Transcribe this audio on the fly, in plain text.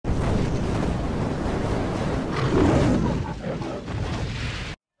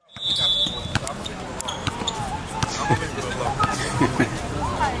What?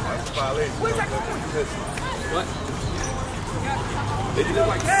 They did it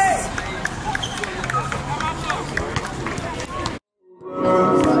like hey!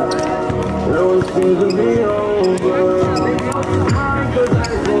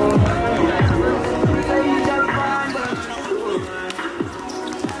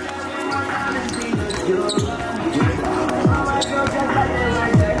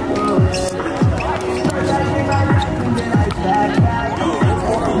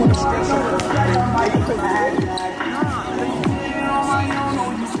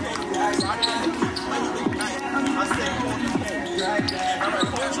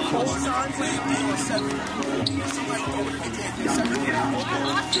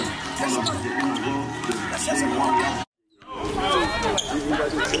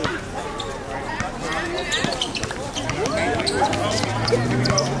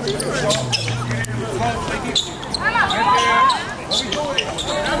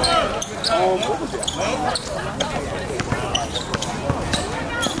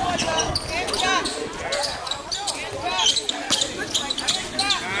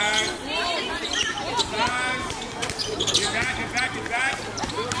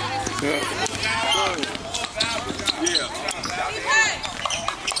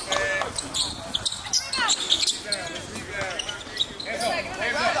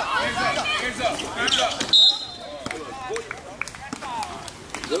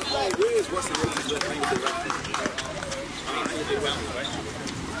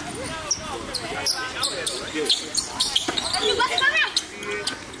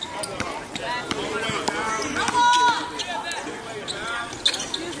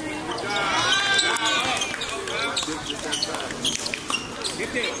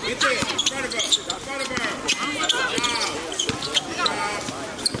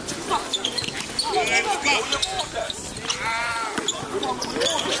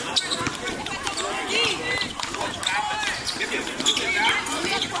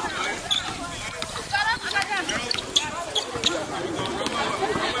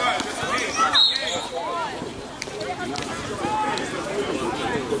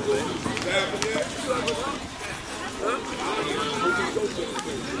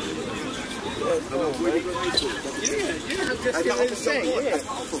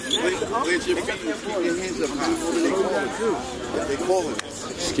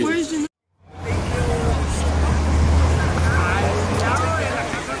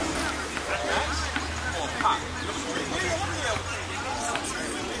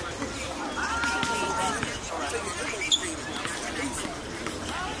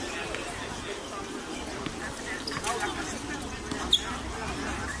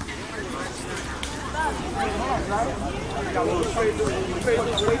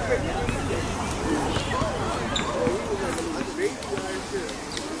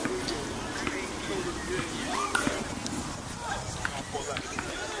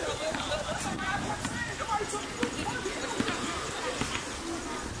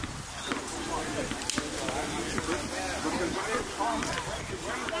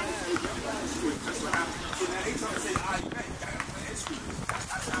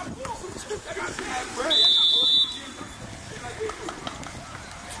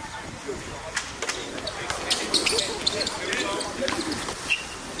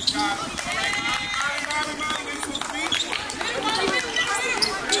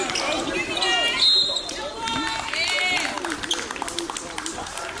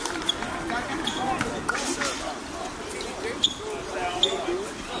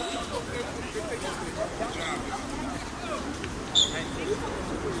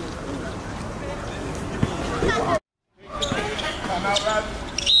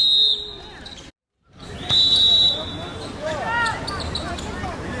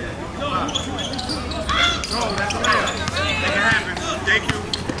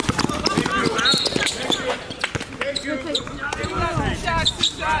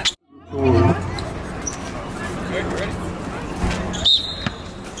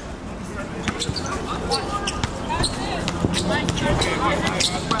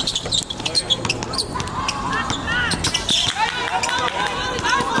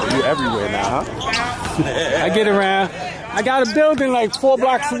 You everywhere now, huh? I get around. I got a building like 4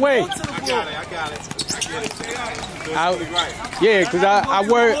 blocks away. I got it. Yeah, because I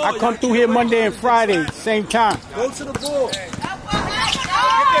work. I come through here Monday and Friday, same time. Go to the ball. Get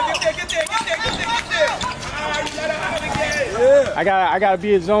there. I gotta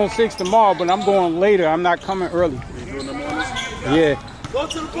be at Zone 6 tomorrow, but I'm going later. I'm not coming early. Yeah. Go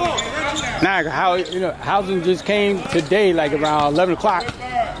to the ball. Nah, housing just came today, like around 11 o'clock.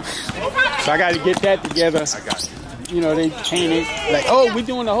 So I got to get that together. I got you. you know, they painted like, oh, we're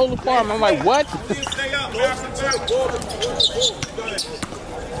doing the whole apartment. I'm like, what?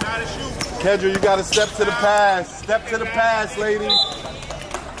 Kendra, you gotta step to the pass. Step to the pass, lady.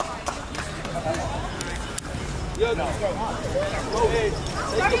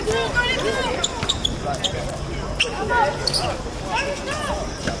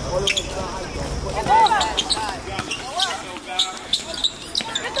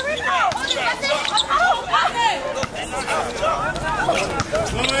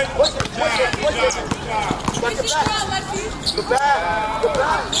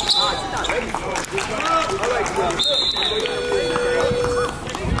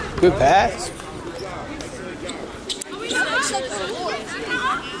 Good pass.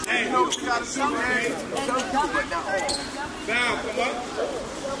 Hey, you know what you gotta do, man? Now, come on.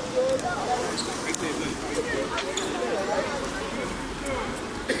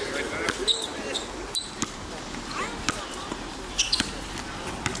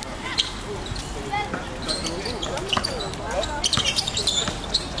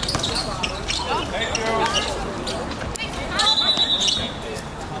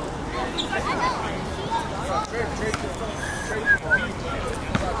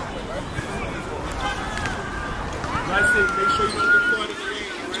 Make sure you don't get caught in the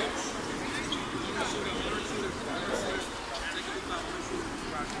lane, all right?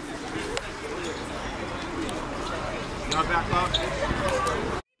 Y'all back up.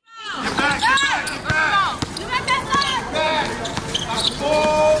 Get back, get back, get back. You got that side. Back. Back the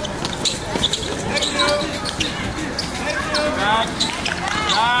ball. Thank you. Thank you. Back.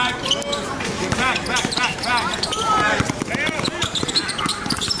 Back. Get back, back, back, back.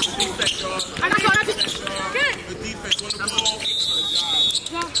 I got you. Good. Good defense on the ball.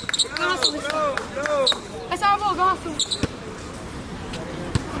 That's our ball, go hustle.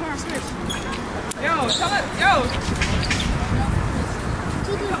 Yo, tell it, yo.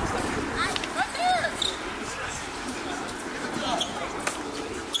 Right there.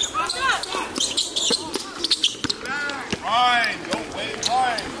 Fine, don't wait,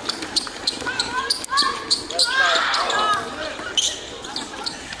 fine.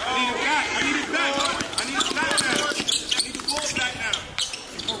 I need it back, I need it back. I need it back now. I need the ball back now.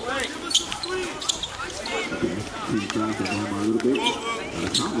 Give us some screen. He's trying to run a little bit.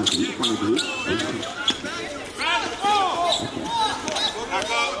 Back up.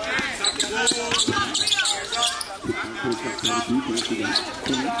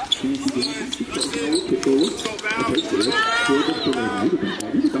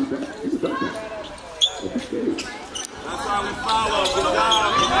 That's how we follow. Good job.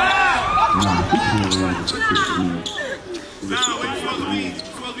 Now, where you supposed to be? You're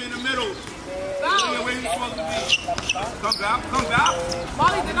supposed to be in the middle. Where you supposed to be? Come back, come back.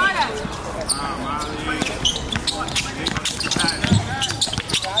 Molly, deny that. Molly. Got it.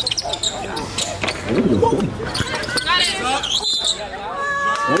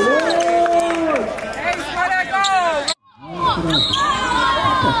 Hey, try that goal.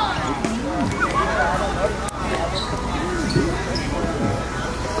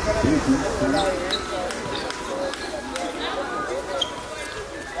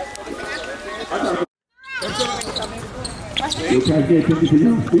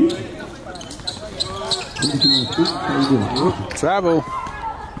 Travel.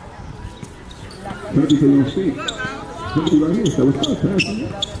 Right here, so what's up,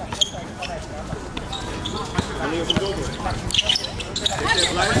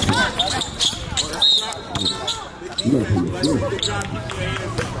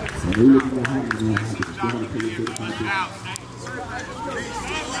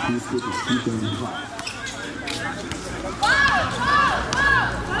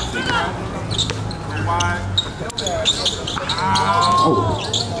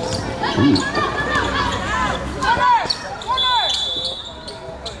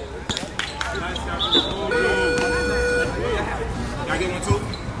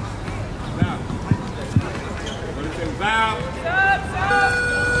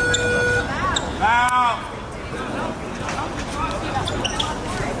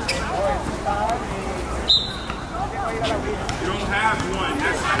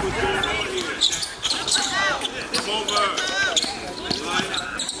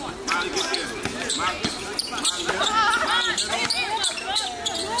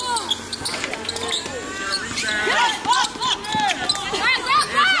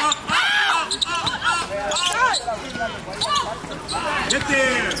 Get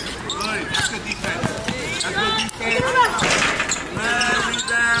there. Good. That's good defense. That's good defense. Man,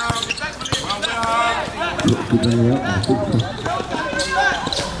 rebound. Well,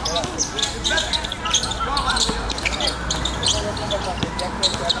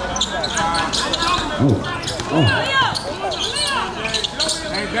 You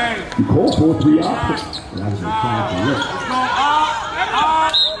called for 3 options. That was a time to look.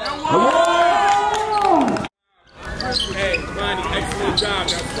 Hey, Monty, excellent job.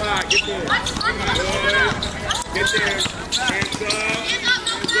 That's 5. Get there. Get there. Hands up.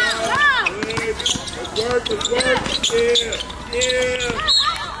 Good. Let's work. Yeah.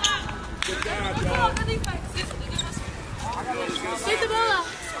 Good job, y'all. Get the ball up.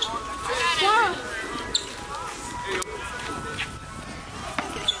 Go.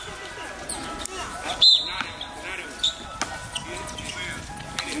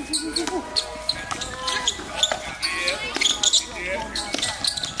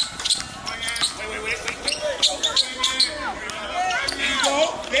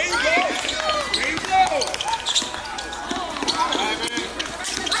 There you go. Hands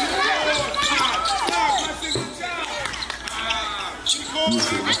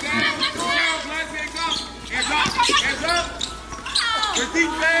up. Good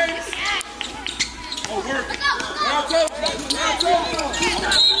defense. Oh, work. Round two.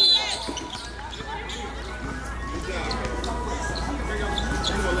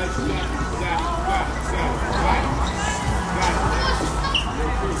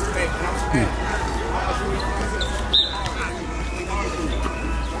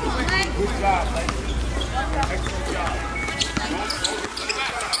 Good job, ladies. Excellent job.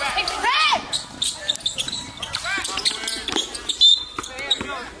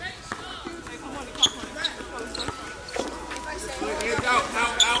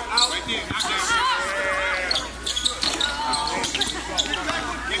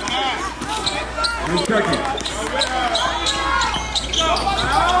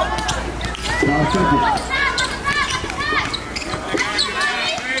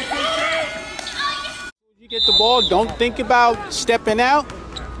 You get the ball, don't think about stepping out.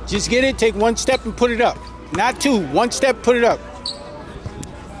 Just get it, take 1 step and put it up. Not 2, 1 step, put it up.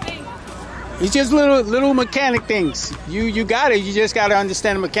 It's just little mechanic things. You got it, you just got to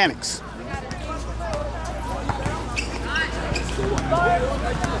understand the mechanics.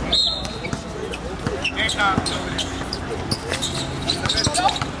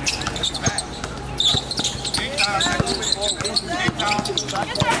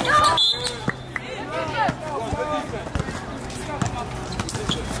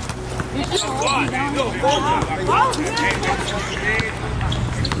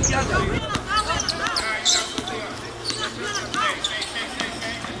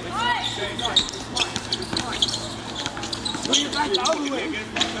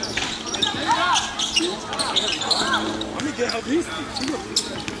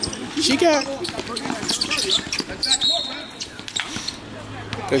 She got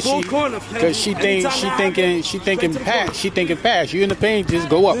because she thinking pass. You in the paint, just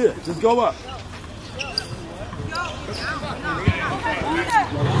go up. Yeah, just go up.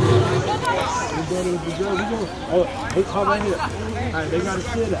 Oh, right here. All right, they gotta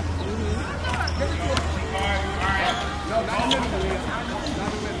steal that.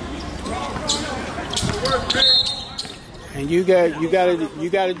 And you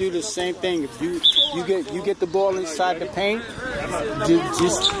got to do the same thing. If you get the ball inside the paint,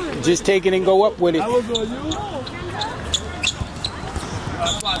 just take it and go up with it.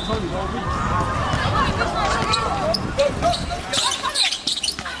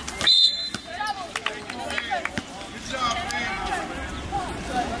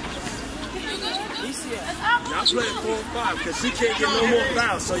 Y'all playing 4 and 5 because she can't get no more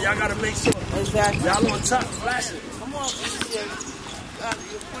fouls, so y'all gotta make sure. Exactly. Y'all on top, flashing. Come on, your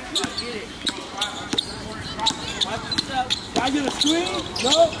point guard, get it. Y'all get a screen?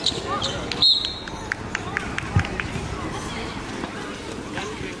 No.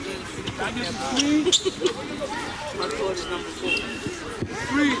 Y'all get a screen?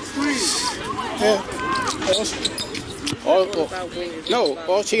 Screen. Yeah.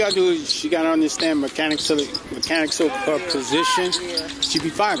 All she gotta do is she gotta understand mechanics of her position. She'll be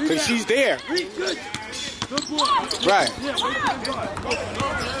fine because she's there. Right.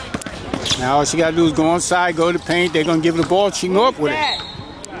 Now all she gotta do is go inside, go to the paint. They're gonna give her the ball. She can go up with it.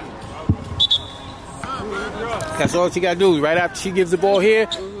 That's all she gotta do. Right after she gives the ball here,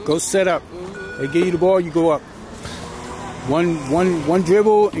 go set up. They give you the ball, you go up. One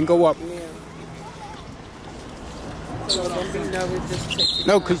dribble and go up. So don't be nervous, just take it.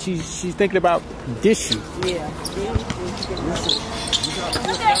 No, because she's thinking about dishing. Yeah.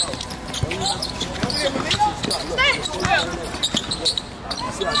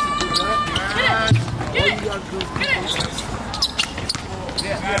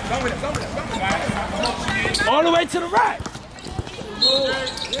 All the way to the right. Way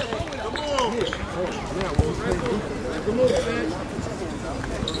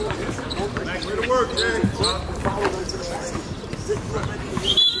to work, Jay.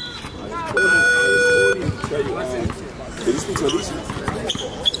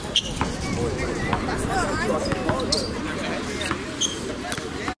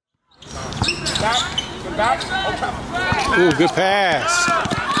 Ooh, good pass.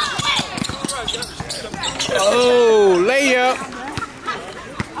 Oh, layup.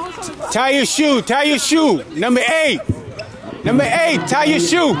 Tie your shoe, tie your shoe. Number 8. Number 8, tie your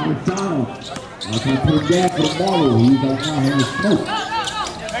shoe.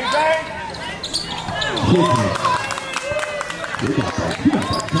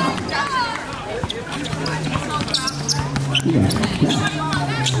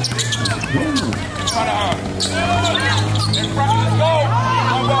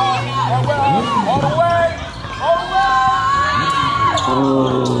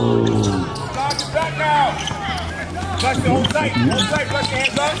 Flex the whole tight, flex your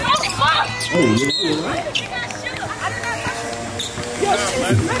hands up. Oh, you're right.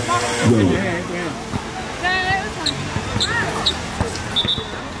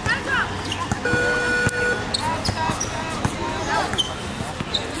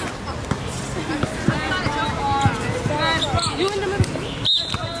 You in the middle.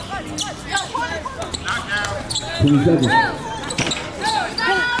 Knockdown.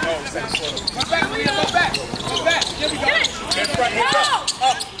 20 seconds. Come back, Leah, go back. Go back. Here we go. Get front, hands up.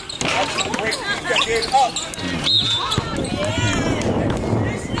 Up. Great. Get up.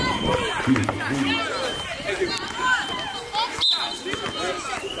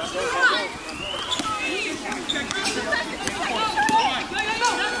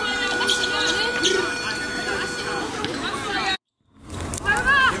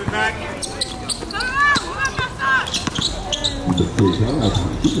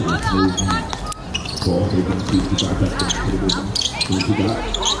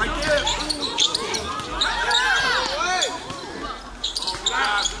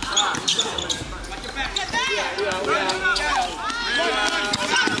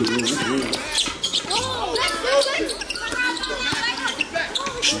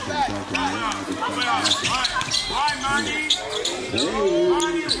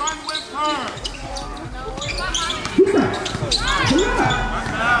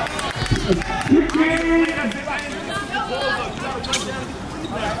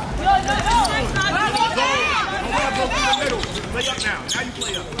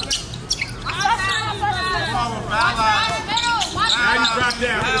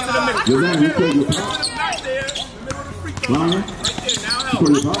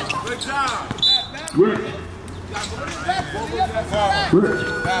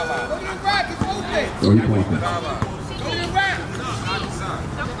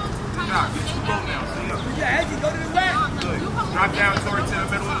 Drop down towards the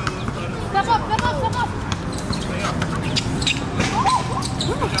middle. Step up, step up, step up.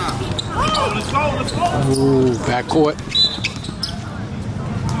 Let's go, let's go. Ooh, back court.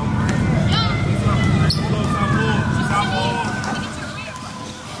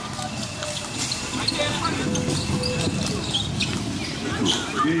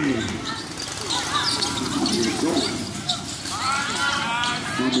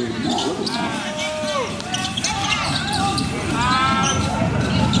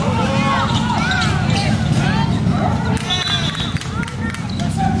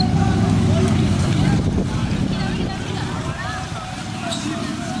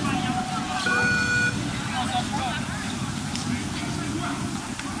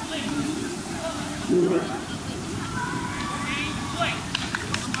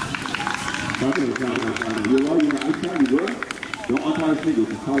 Don't untie his fingers,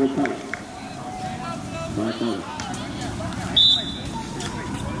 just power tight. Right there.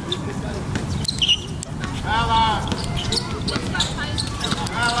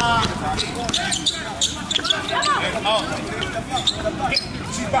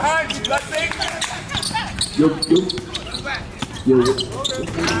 She's behind you, let's see. Yo. Good,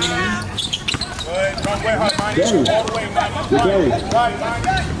 run with her, mind you. All the way, mind you. Right, mind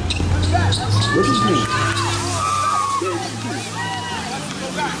you. What's his name?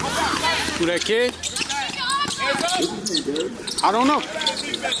 Who, that kid? I don't know.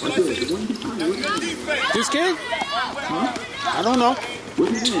 This kid? Huh? I don't know.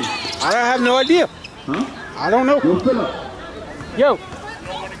 What's his name? I have no idea. Huh? I don't know. Yo, Philip. Yo,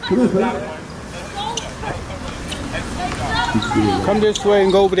 Come here, Philip. come this way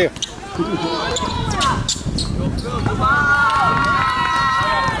and go over there.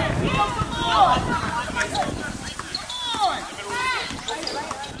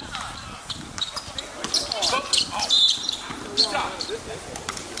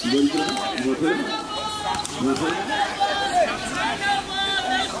 You ready for that? You want to play that? You want to play that?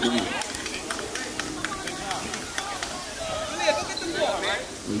 Go get the ball, man.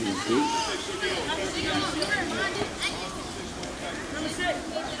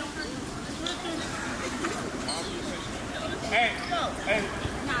 Hey,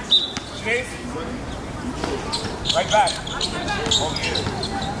 Chase. Right back. Over here.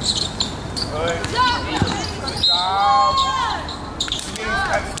 Good. Good job.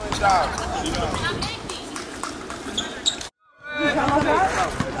 Excellent job.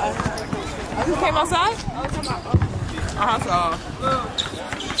 You came outside? So.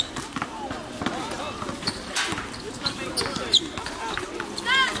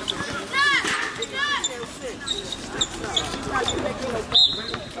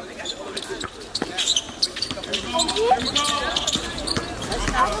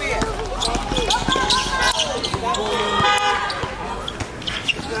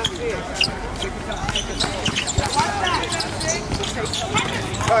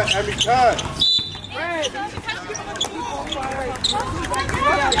 Cut, Abby, cut.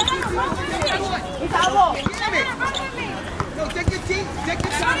 No, take your team. Take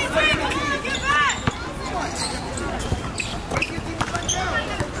your time. Get back. Come on. Take your team back down.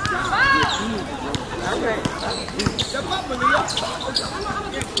 Step up, Malia.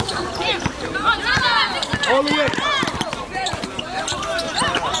 All the way.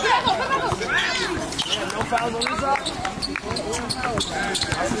 No fouls on this side.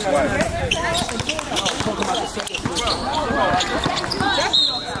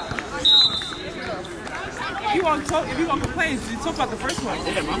 If you want to complain, you talk about the first one.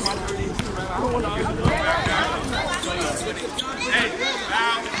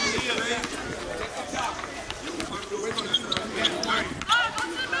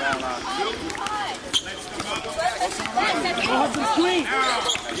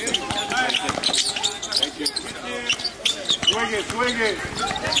 Swing it.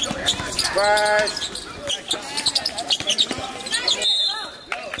 Pass.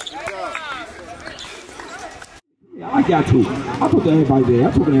 I got to. I put everybody there.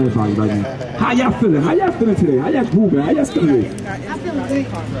 I'm talking to everybody right now. How y'all feeling? How y'all feeling today? How y'all moving? How y'all feeling? I feel great.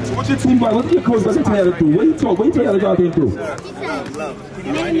 So what's your team like? What's your coach going to tell y'all to do? What do you tell y'all to do?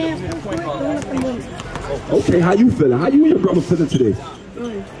 Okay, how you feeling? How you and your brother feeling today?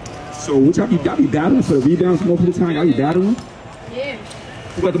 So what y'all be battling for the rebounds most of the time? Y'all be battling? Yeah.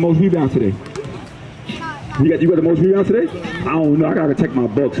 Who got the most rebounds today? You got the most rebounds today? I don't know. I gotta check my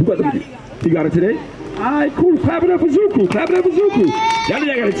books. Who got he got it today? Alright, cool. Clap it up for Zuku. Clap it up for Zuku. Y'all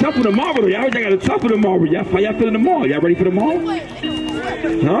got a tough one tomorrow though. Y'all got a tough one tomorrow. How y'all feeling tomorrow? Y'all ready for tomorrow? Huh?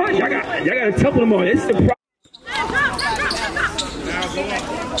 Y'all got a tough one tomorrow. It's the problem.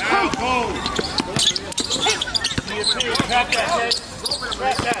 Now go. Tap that, Jay.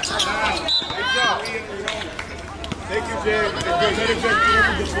 Tap that. Good job. Thank you, Jay.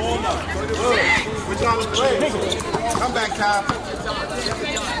 We're trying to play. Come back, Ty.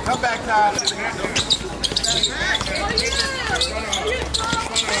 Come back, Ty.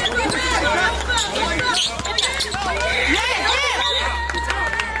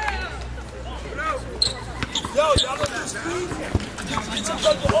 Yo, y'all look at the speed.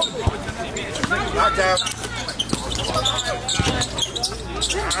 Knock down.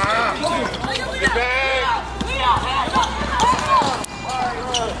 Get back.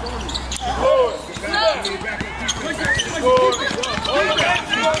 Go.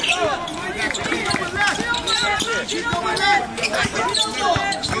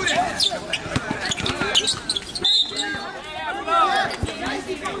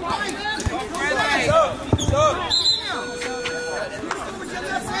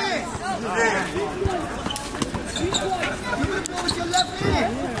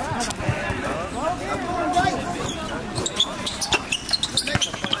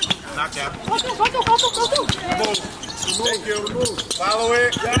 Thank you. Follow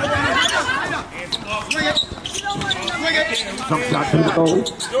it. Jump shot to the goal.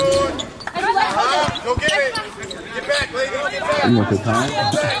 Go get it. Get back, lady. Get back. You want the time?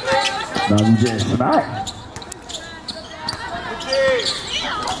 Now you just tonight.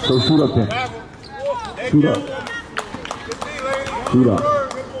 So shoot up there. Shoot up. Shoot up.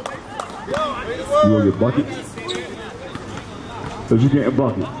 You want your bucket? So you get a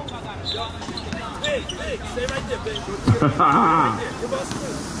bucket. Stay right there, baby.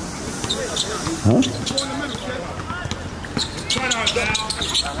 Huh?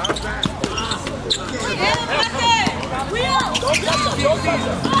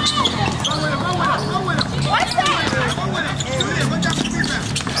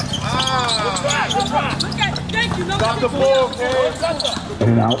 Stop the ball, okay? In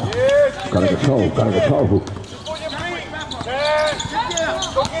and out. Gotta control.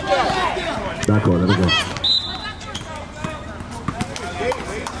 Back on, let it go.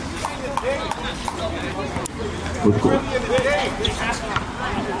 Let's go.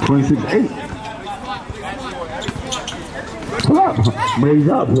 26-8. Pull up. Raise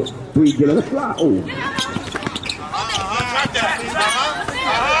up. We get a fly. Oh.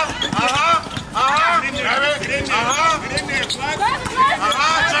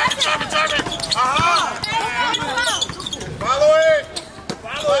 Follow it.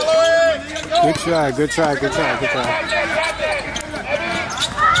 Good try.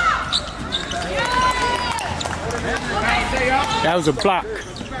 That was a block.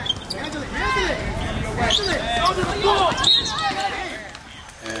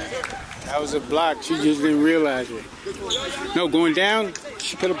 That was a block. She just didn't realize it. No, going down,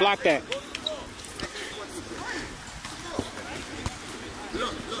 she could have blocked that.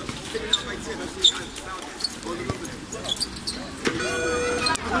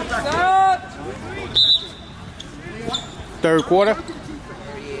 Third quarter?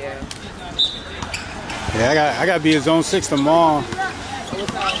 Yeah, I gotta be a zone 6 tomorrow.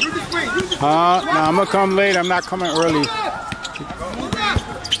 Nah, I'm gonna come late. I'm not coming early.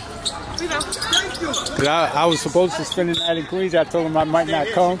 I was supposed to spend the night in Queens. I told him I might not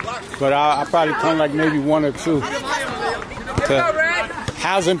come, but I'll probably come like maybe 1 or 2.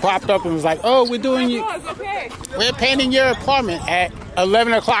 Housing popped up and was like, "Oh, we're painting your apartment at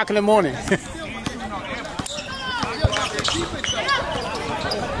 11 o'clock in the morning."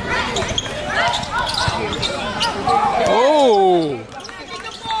 Oh!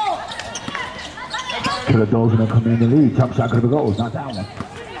 Killer Dogs gonna come in the lead. Top shot could have goals, not that one.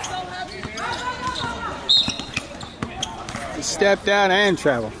 He stepped out and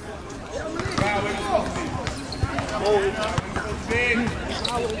traveled.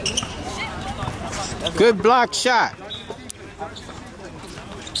 Good block shot.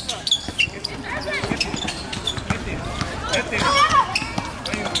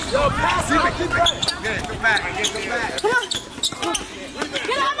 Yo, pass it. Keep it. Go back. Come on.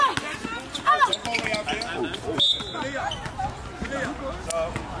 Get out.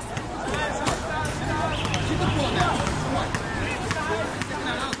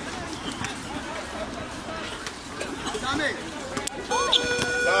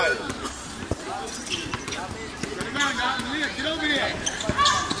 Get over here.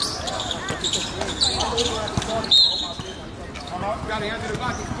 Got to hand to the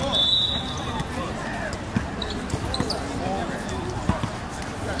box.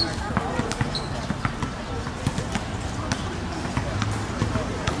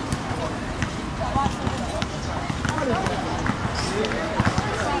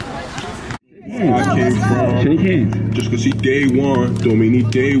 I came from. Shake hands. Just cause he day one, don't mean he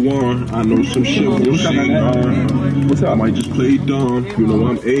day one. I know some shit we'll see. What's up? I might just play dumb. You know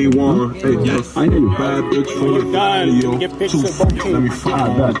I'm A1. Hey, yes. I know. Bad bitch from the patio. Get pictures of both Let me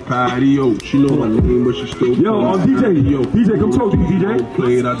find that patio. She know my name, but she still. Yo, DJ. Yo, DJ, come talk to me, DJ.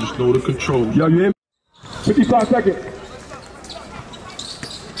 Play it, I just know the control. Yo, you in? 55 seconds.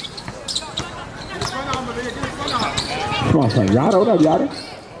 Come on, son. Yada, what up, Yada?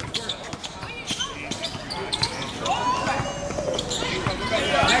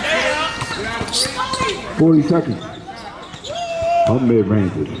 40 seconds. Her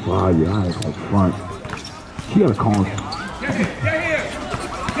mid-range is fire. I ain't gonna front. She got a con. Get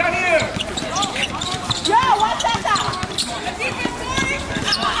here. Yo, watch that down.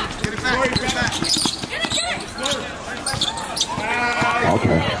 Get it back.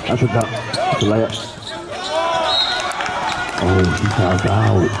 Okay, that's a duck. That's a layup. Oh, she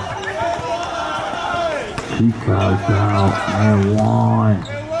fouls out. And 1.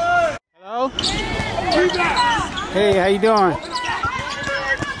 Hello? Hey, how you doing?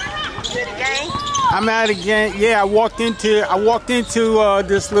 I'm at a game. Yeah, I walked into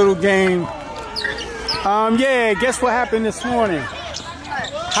this little game. Yeah, guess what happened this morning?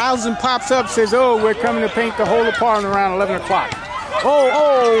 Housing pops up, says, "Oh, we're coming to paint the whole apartment around 11 o'clock."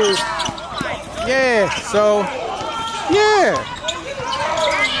 Oh. Yeah, so, yeah.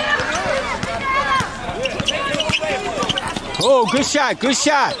 Oh, good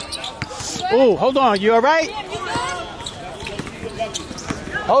shot. Oh, hold on, you all right?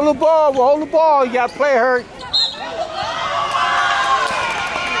 Hold the ball, you gotta play hurt.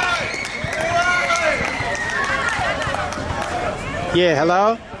 Yeah,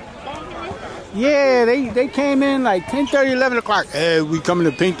 hello? Yeah, they came in like 10:30, 11 o'clock. Hey, we coming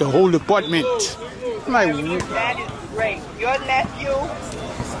to paint the whole apartment. I'm like, that is great. Your nephew,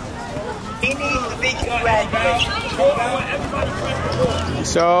 he needs to be congratulated.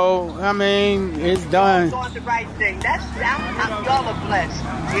 So, I mean, it's done. Doing the right thing. That's I'm dollar blessed.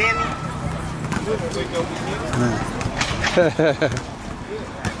 You hear me?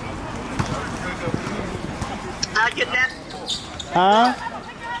 How's your nephew? Huh?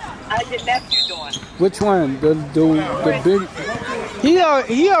 How's your nephew doing? Which one? The big. He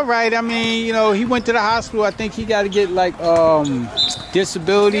all right. I mean, you know, he went to the hospital. I think he got to get like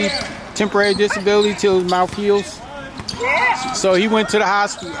disability, temporary disability till his mouth heals. Yeah. So he went to the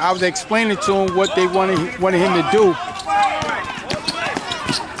hospital. I was explaining to him what they wanted him to do.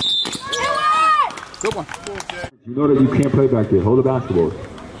 Good one. You know that you can't play back there. Hold the basketball.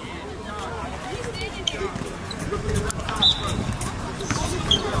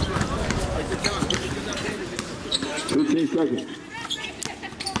 Seconds.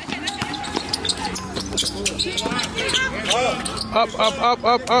 Up.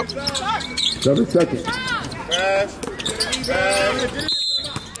 7 seconds.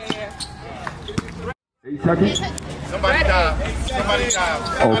 8 seconds. Somebody dive.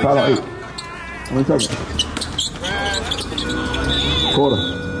 Oh, foul out 8. 20 seconds. Quarter.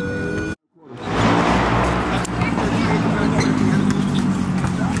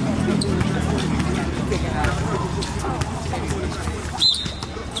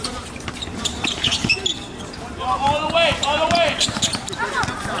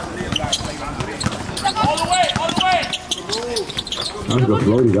 That was a good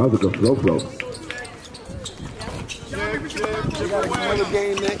floaty. That was a good flow. Another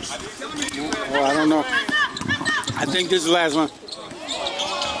game next? Oh, I don't know. I think this is the last one.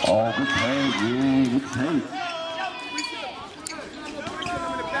 Oh, good play. Yeah, good play.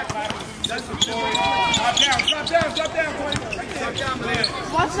 Drop down.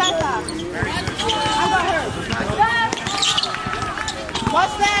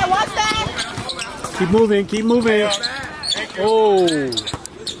 What's that? What's that? Keep moving. Oh.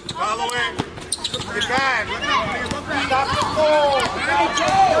 Follow it. Get back. Stop the ball.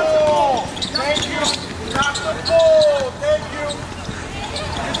 Thank you. Stop the ball. Thank you.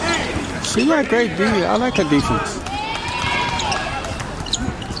 She got great defense. I like her defense.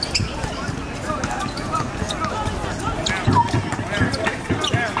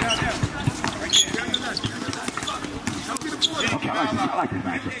 I like this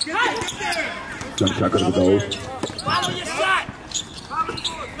matchup. Jump shot goes to the goal. Follow your shot.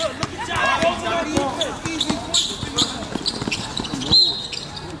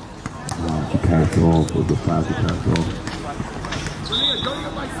 Pass off with the faster pass off.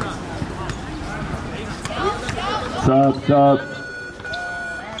 Sub.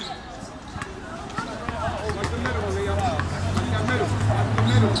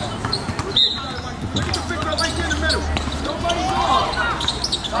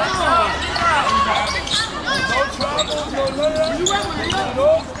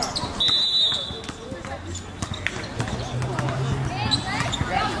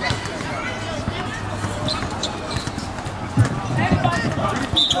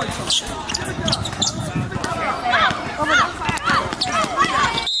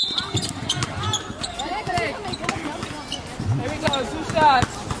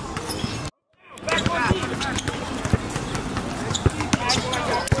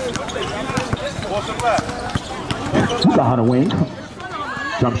 You got how to win.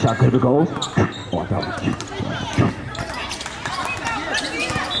 Jump shot could have goals. Oh, that was cute.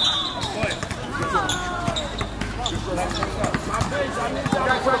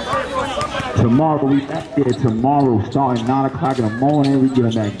 Tomorrow, we back there tomorrow, starting 9 o'clock in the morning. We get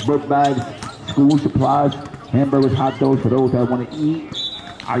them back book bags, school supplies, hamburgers, hot dogs for those that want to eat.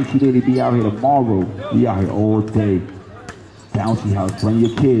 IC Daily be out here tomorrow. We out here all day. Bouncy house, bring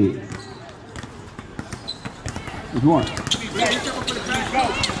your kids. What you want?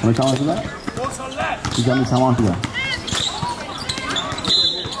 How many times is that? You got me time on to that?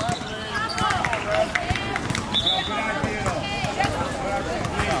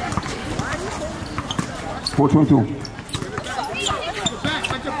 $4.22.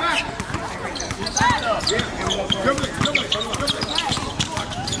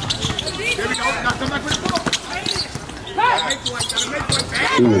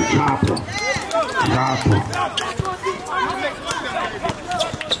 Ooh, chopper.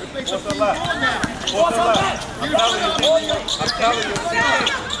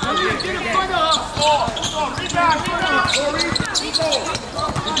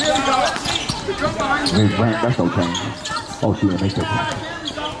 That's okay. Oh, she didn't make that time.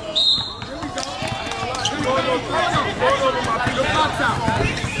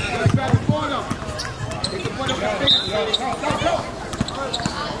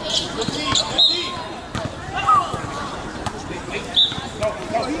 Good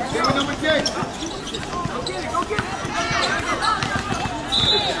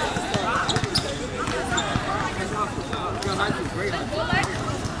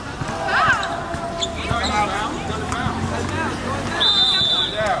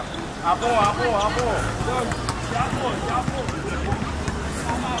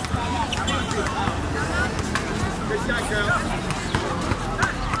shot, girl.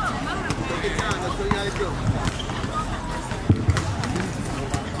 Good time. Let's show you how to do.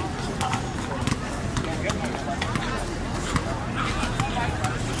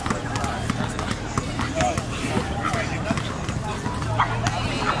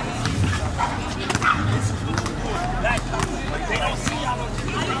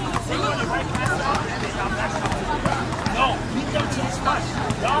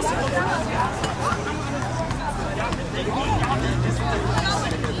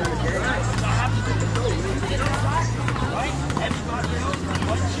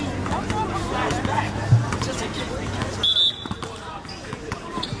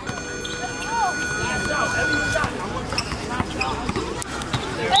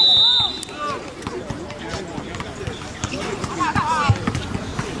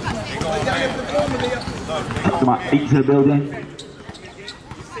 Come on, 8 to the building.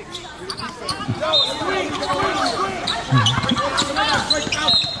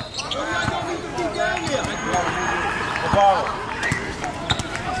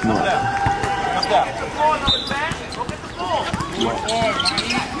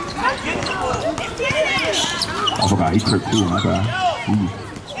 I forgot he tripped too, my bad.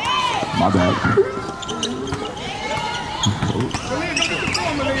 My bad.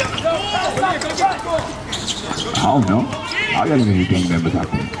 I don't know. I got any gang members out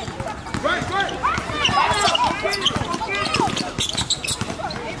there.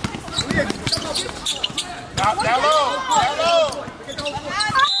 Down low.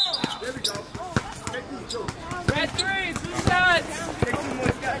 There we go. Red 3, 2 shots.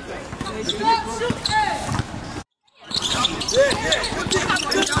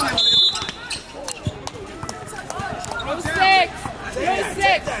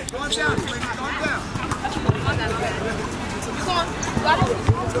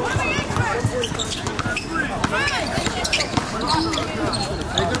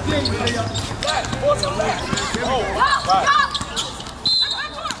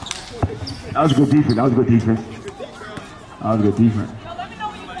 That was a good defense. That was a good defense. That was a good defense.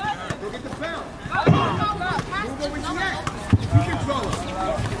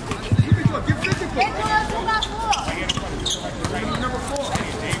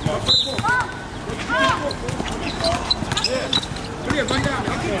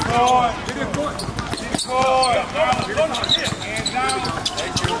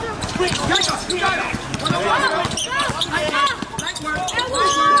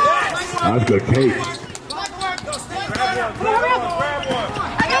 That was good case.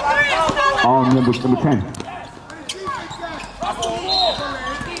 Oh, number 10.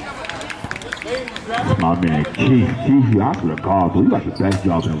 My man, Keith, you have to call. You got the best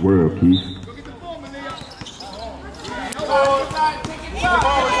job in the world, Keith.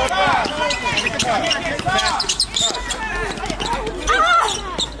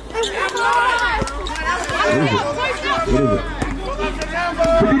 What is it?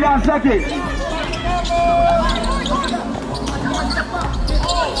 59 seconds.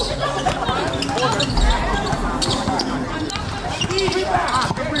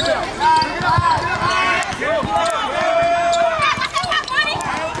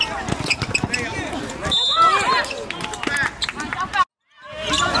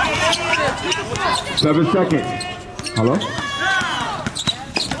 Seven seconds. Hello?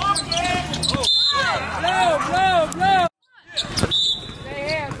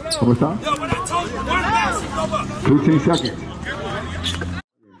 What's that? 15 seconds.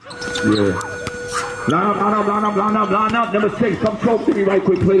 Yeah. Line up. Number 6, come talk to me right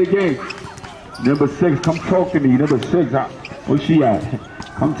quick. Play the game. Number 6, come talk to me. Number 6, where's she at?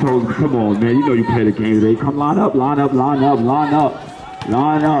 Come talk. Come on, man. You know you play the game today. Come line up. Not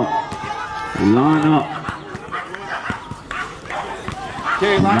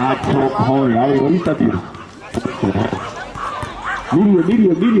talk horny. What do you think?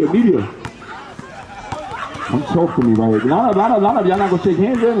 Media. Come talk to me right here. Line up. Y'all not gonna shake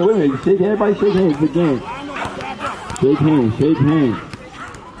hands, wait a minute. Everybody shake hands again. Shake hands.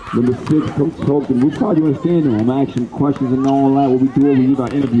 Number 6, come talk to me. Which part you understand though? I'm asking questions and all that. What we do, we leave our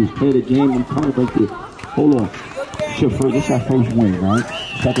interviews, play the game. I'm coming right there. Hold on. This our first win, right?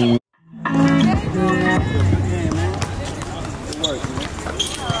 Second win.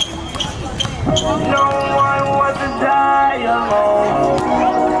 No one wants to die alone.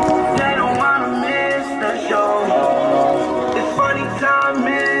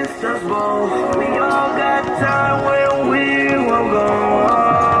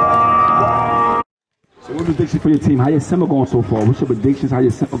 predictions for your team? How your summer going so far? What's your predictions? How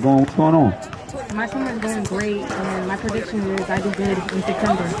your summer going? What's going on? My summer is going great, and my prediction is I do good in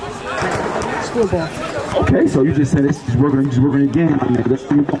September, like school ball. Okay, so you just said it's just working again. That's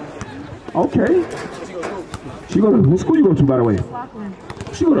okay. What school you go to, by the way? Laughlin.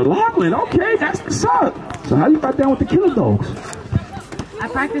 She go to Laughlin. Okay, that's what's up. So how you got down with the Killer Dogs? I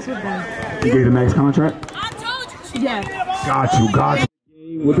practice with them. You gave the max contract? Yeah. Got you.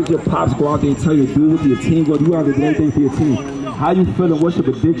 What did your pops go out there and tell you to do with your team? What you out there did everything for your team? How you feeling? What's your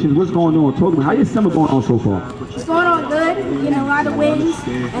predictions? What's going on? Talk to me. How your summer going on so far? It's going on good. Getting a lot of wins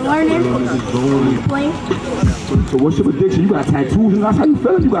and learning, playing. So what's your prediction? You got tattoos and that's how you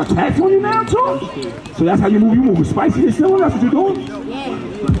feeling? You got tats on you now too? So that's how you move? You move with spicy and similar? That's what you're doing? Yeah.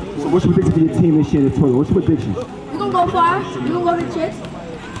 So what's your prediction for your team this year in the tournament? What's your prediction? We're going to go far. We're going to go to Chicks.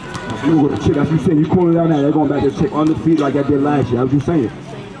 You gonna go to Chick? That's what you saying. You calling down there. They're going back to Chick undefeated like I did last year. That's what you saying.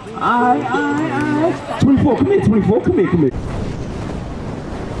 All right. 24, come here, 24, come here.